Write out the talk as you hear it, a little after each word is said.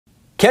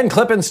Ken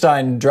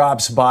Klippenstein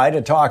drops by to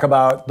talk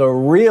about the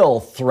real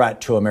threat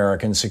to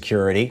American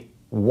security,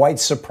 white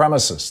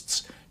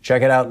supremacists.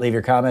 Check it out. Leave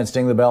your comments,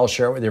 ding the bell,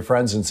 share it with your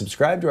friends, and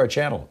subscribe to our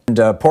channel. And,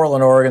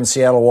 Portland, Oregon,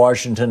 Seattle,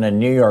 Washington, and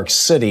New York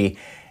City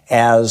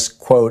as,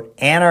 quote,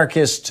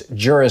 anarchist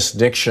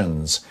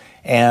jurisdictions.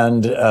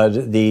 And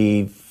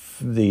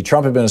the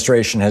Trump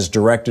administration has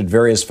directed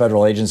various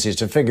federal agencies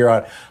to figure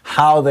out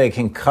how they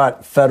can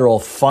cut federal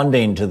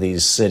funding to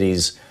these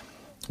cities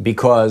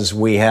because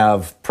we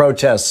have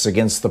protests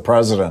against the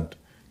president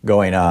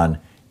going on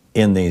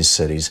in these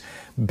cities.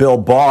 Bill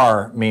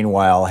Barr,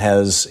 meanwhile,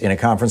 has, in a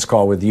conference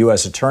call with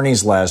U.S.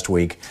 attorneys last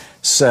week,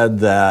 said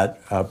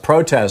that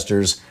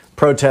protesters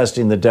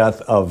protesting the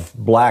death of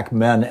black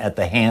men at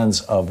the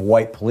hands of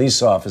white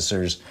police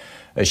officers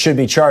should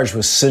be charged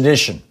with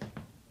sedition.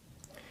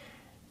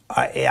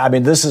 I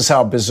mean, this is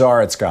how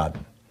bizarre it's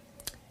gotten.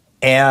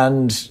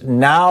 And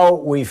now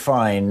we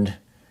find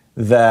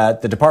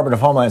that the Department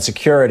of Homeland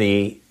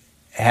Security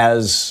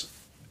has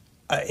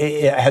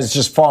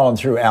just fallen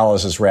through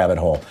Alice's rabbit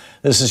hole.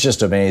 This is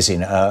just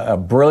amazing. A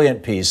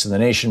brilliant piece in The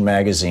Nation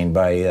magazine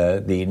by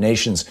the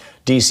Nation's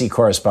D.C.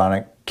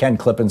 correspondent, Ken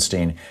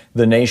Klippenstein.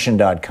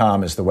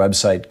 TheNation.com is the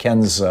website.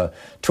 Ken's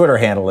Twitter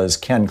handle is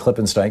Ken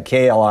Klippenstein,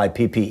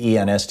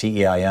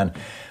 Klippenstein,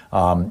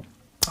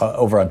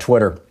 over on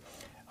Twitter.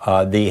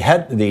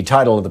 The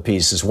title of the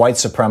piece is White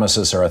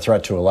Supremacists Are a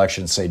Threat to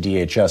Elections, Say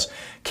DHS.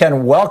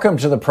 Ken, welcome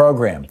to the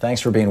program.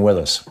 Thanks for being with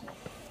us.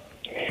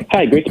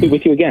 Hi, great to be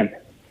with you again.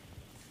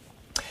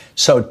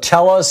 So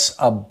tell us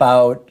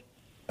about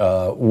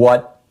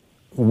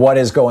what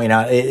is going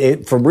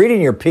on. From reading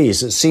your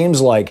piece, it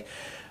seems like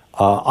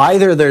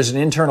either there's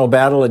an internal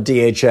battle at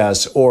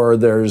DHS or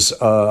there's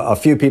a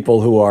few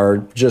people who are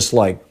just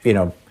like,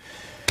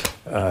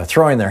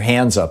 throwing their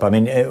hands up. I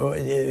mean,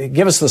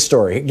 give us the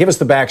story. Give us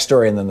the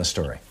backstory and then the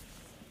story.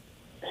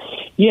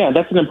 Yeah,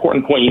 that's an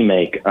important point you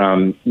make.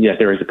 Yeah,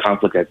 there is a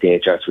conflict at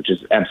DHS, which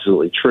is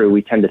absolutely true.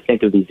 We tend to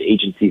think of these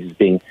agencies as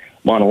being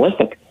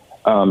monolithic.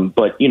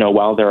 But,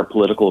 while there are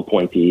political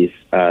appointees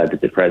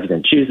that the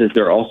president chooses,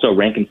 there are also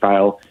rank and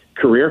file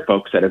career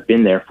folks that have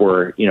been there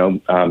for,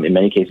 in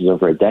many cases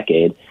over a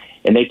decade.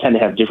 And they tend to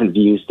have different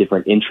views,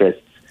 different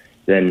interests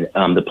than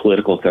the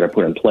politicals that are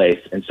put in place.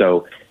 And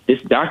so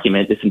this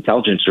document, this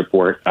intelligence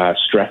report,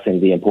 stressing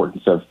the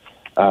importance of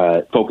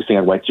focusing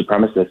on white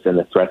supremacists and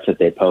the threats that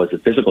they pose, the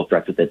physical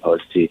threats that they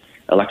pose to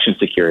election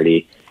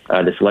security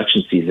this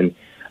election season.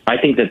 I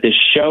think that this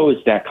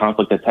shows that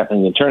conflict that's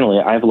happening internally.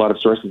 I have a lot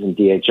of sources in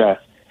DHS.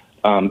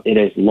 It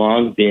has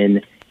long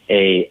been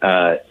a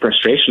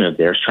frustration of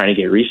theirs trying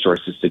to get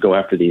resources to go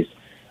after these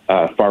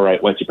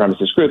far-right white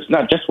supremacist groups,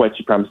 not just white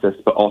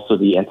supremacists, but also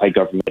the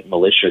anti-government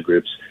militia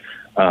groups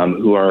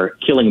who are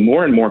killing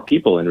more and more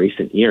people in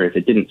recent years.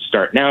 It didn't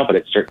start now, but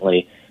it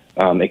certainly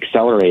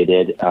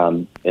accelerated.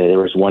 There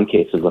was one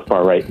case of a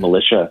far-right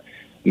militia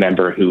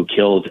member who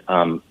killed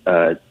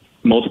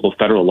multiple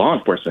federal law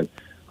enforcement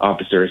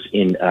officers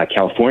in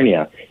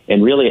California.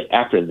 And really,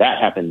 after that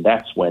happened,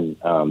 that's when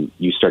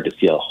you start to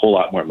see a whole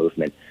lot more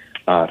movement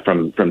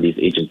from these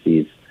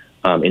agencies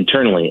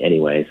internally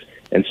anyways.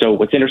 And so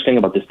what's interesting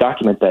about this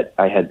document that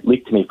I had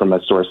leaked to me from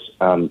a source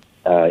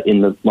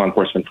in the law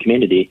enforcement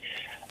community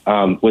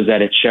was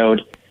that it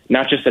showed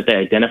not just that they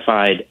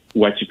identified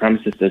white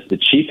supremacists as the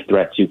chief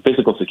threat to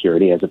physical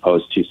security as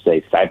opposed to,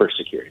 say,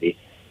 cybersecurity,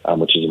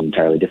 which is an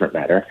entirely different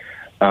matter.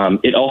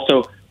 It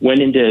also went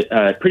into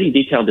a pretty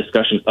detailed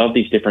discussion of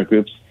these different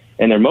groups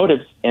and their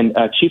motives. And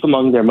chief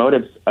among their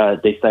motives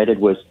they cited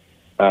was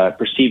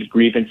perceived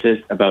grievances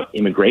about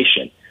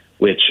immigration,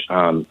 which,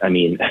 I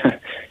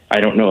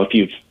don't know if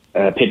you've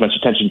paid much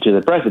attention to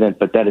the president,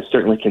 but that is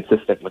certainly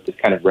consistent with this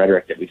kind of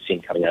rhetoric that we've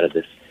seen coming out of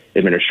this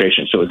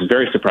administration. So it was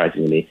very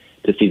surprising to me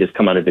to see this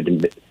come out of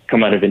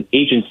an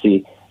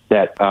agency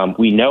that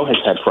we know has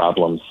had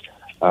problems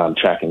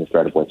tracking the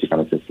threat of white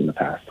supremacists in the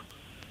past.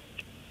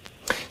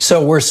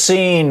 So we're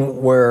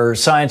seeing where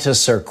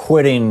scientists are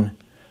quitting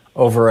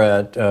over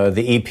at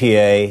the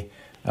EPA,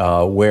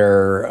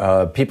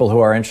 where people who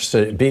are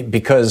interested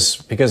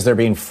because they're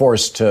being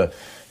forced to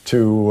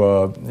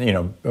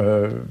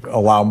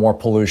allow more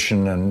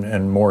pollution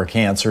and more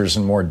cancers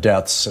and more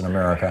deaths in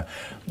America.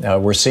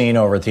 We're seeing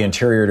over at the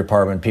Interior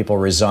Department people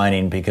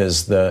resigning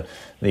because the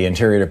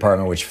Interior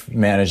Department, which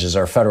manages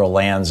our federal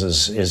lands,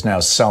 is now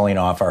selling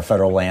off our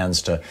federal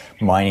lands to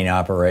mining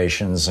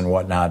operations and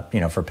whatnot,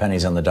 for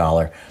pennies on the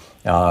dollar.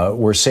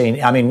 We're seeing,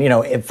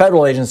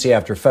 federal agency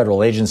after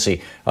federal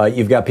agency,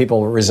 you've got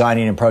people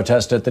resigning in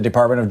protest at the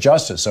Department of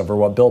Justice over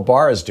what Bill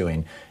Barr is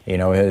doing,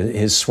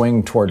 his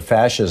swing toward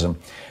fascism.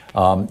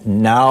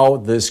 Now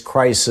this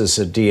crisis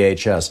at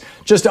DHS,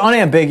 just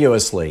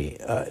unambiguously,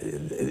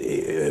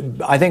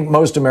 I think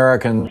most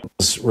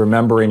Americans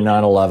remembering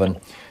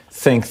 9/11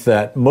 think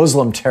that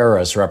Muslim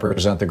terrorists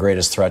represent the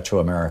greatest threat to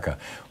America.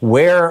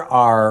 Where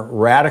are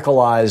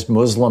radicalized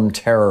Muslim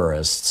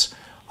terrorists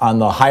on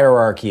the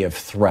hierarchy of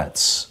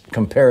threats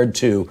compared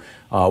to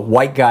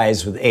white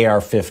guys with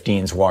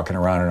AR-15s walking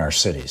around in our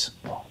cities?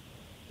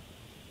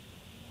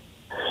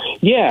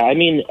 Yeah, I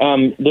mean,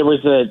 there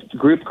was a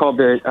group called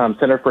the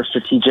Center for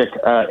Strategic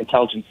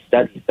Intelligence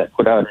Studies that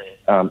put out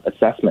an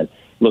assessment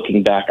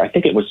looking back, I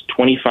think it was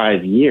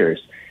 25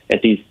 years,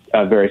 at these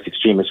various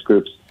extremist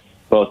groups,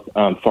 both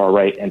far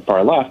right and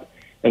far left.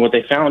 And what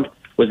they found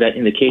was that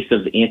in the case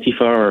of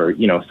Antifa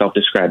or,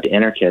 self-described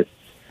anarchists,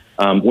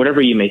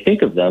 whatever you may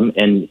think of them,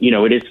 and,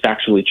 it is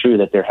factually true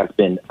that there has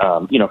been,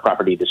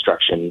 property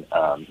destruction,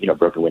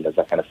 broken windows,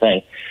 that kind of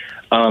thing.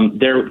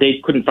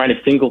 They couldn't find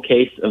a single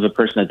case of a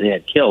person that they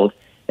had killed.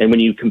 And when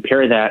you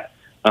compare that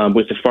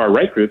with the far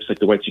right groups, like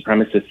the white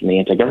supremacists and the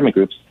anti-government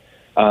groups,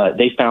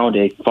 they found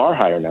a far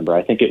higher number.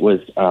 I think it was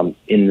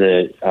in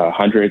the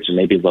hundreds or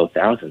maybe low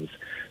thousands.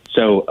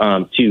 So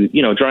to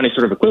draw any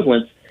sort of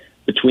equivalence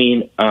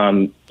between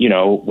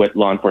what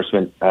law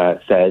enforcement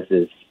says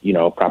is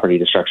property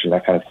destruction,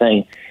 that kind of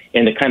thing,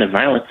 and the kind of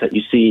violence that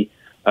you see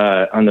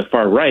on the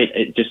far right,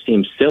 it just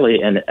seems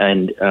silly,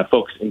 and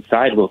folks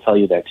inside will tell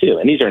you that too.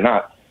 And these are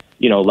not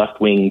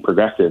left-wing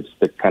progressives,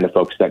 the kind of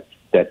folks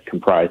that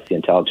comprise the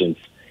intelligence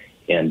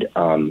and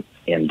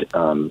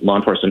law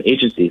enforcement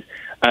agencies.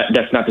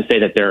 That's not to say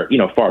that they're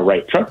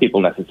far-right Trump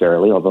people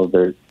necessarily,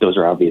 although those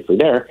are obviously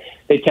there.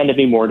 They tend to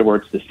be more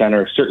towards the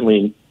center.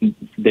 Certainly,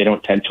 they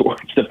don't tend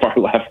towards the far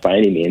left by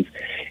any means.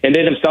 And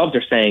they themselves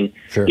are saying,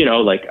 sure, they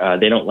don't like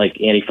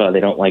Antifa, they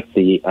don't like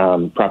the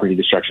property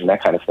destruction,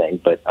 that kind of thing.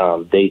 But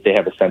they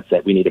have a sense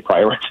that we need to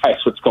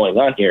prioritize what's going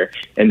on here,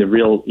 and the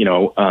real,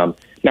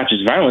 not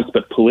just violence,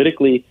 but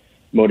politically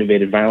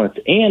motivated violence,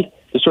 and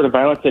the sort of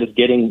violence that is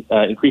getting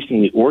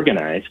increasingly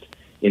organized.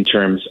 In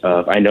terms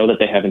of, I know that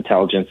they have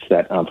intelligence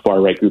that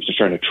far-right groups are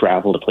starting to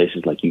travel to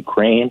places like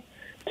Ukraine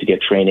to get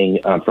training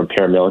from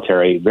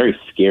paramilitary, very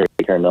scary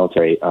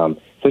paramilitary,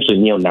 essentially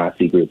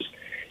neo-Nazi groups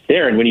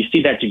there. And when you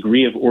see that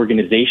degree of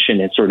organization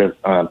and sort of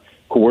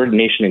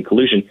coordination and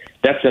collusion,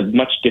 that's a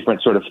much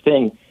different sort of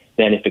thing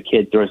than if a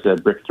kid throws a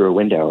brick through a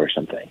window or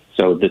something.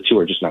 So the two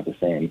are just not the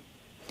same.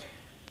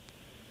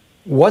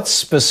 What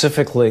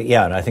specifically,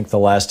 and I think the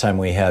last time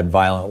we had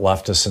violent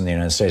leftists in the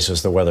United States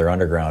was the Weather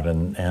Underground,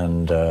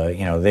 and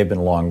they've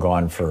been long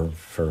gone for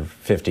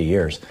 50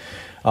 years.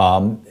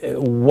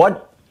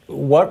 What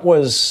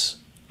is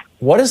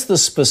the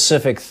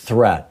specific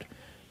threat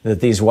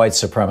that these white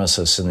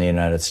supremacists in the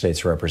United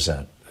States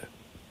represent?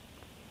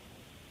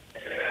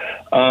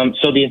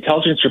 So the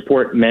intelligence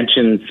report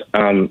mentions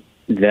them.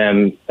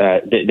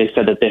 They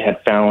said that they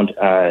had found,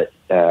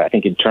 I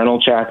think,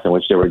 internal checks in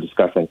which they were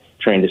discussing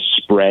trying to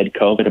spread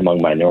COVID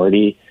among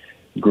minority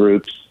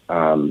groups.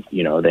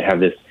 They have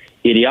this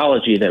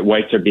ideology that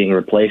whites are being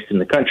replaced in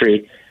the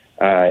country,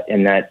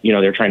 and that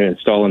they're trying to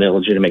install an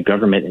illegitimate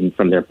government, and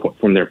from their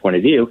point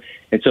of view.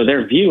 And so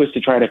their view is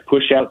to try to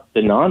push out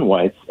the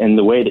non-whites. And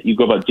the way that you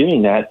go about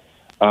doing that,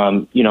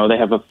 they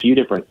have a few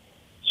different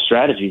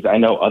strategies. I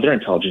know other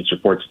intelligence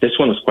reports. This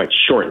one was quite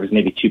short. It was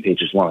maybe 2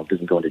 pages long. It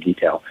doesn't go into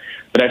detail.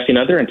 But I've seen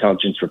other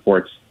intelligence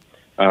reports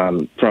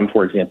from,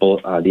 for example,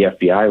 the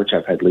FBI, which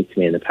I've had leaked to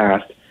me in the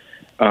past,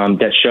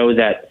 that show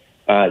that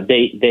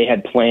they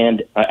had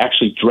planned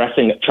actually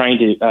trying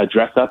to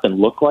dress up and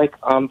look like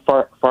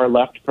far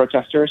left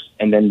protesters,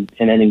 and then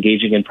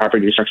engaging in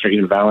property destruction or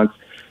even violence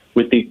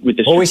with the.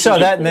 Well, we saw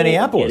that in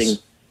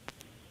Minneapolis.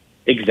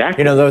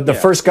 Exactly. The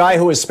first guy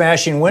who was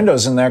smashing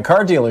windows in that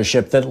car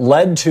dealership that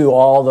led to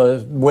all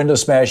the window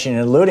smashing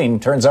and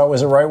looting turns out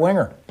was a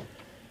right-winger.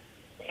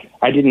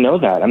 I didn't know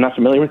that. I'm not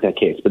familiar with that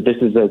case, but this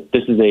is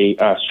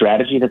a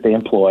strategy that they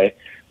employ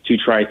to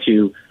try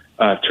to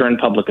turn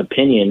public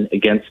opinion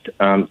against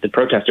the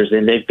protesters,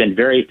 and they've been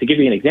to give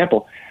you an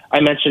example,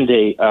 I mentioned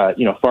a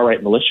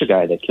far-right militia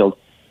guy that killed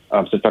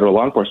some federal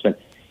law enforcement.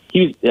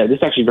 This is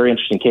actually a very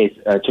interesting case.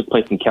 Took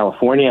place in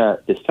California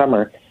this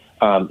summer.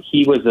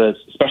 He was a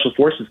special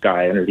forces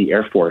guy under the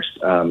Air Force.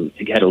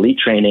 He had elite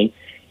training,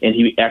 and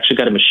he actually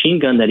got a machine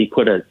gun that he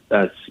put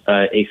a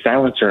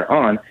silencer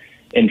on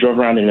and drove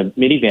around in a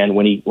minivan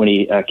when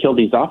he killed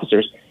these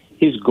officers.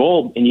 His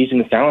goal in using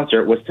the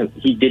silencer was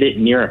he did it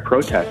near a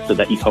protest so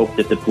that he hoped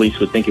that the police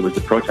would think it was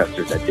the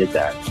protesters that did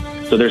that.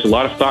 So there's a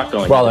lot of thought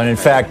going on. Well, and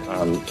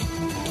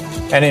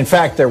in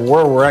fact, there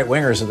were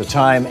right-wingers at the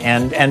time,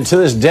 and to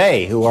this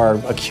day, who are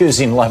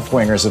accusing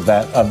left-wingers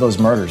of those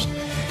murders.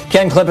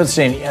 Ken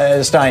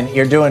Klippenstein,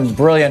 you're doing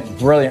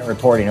brilliant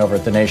reporting over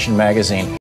at The Nation magazine.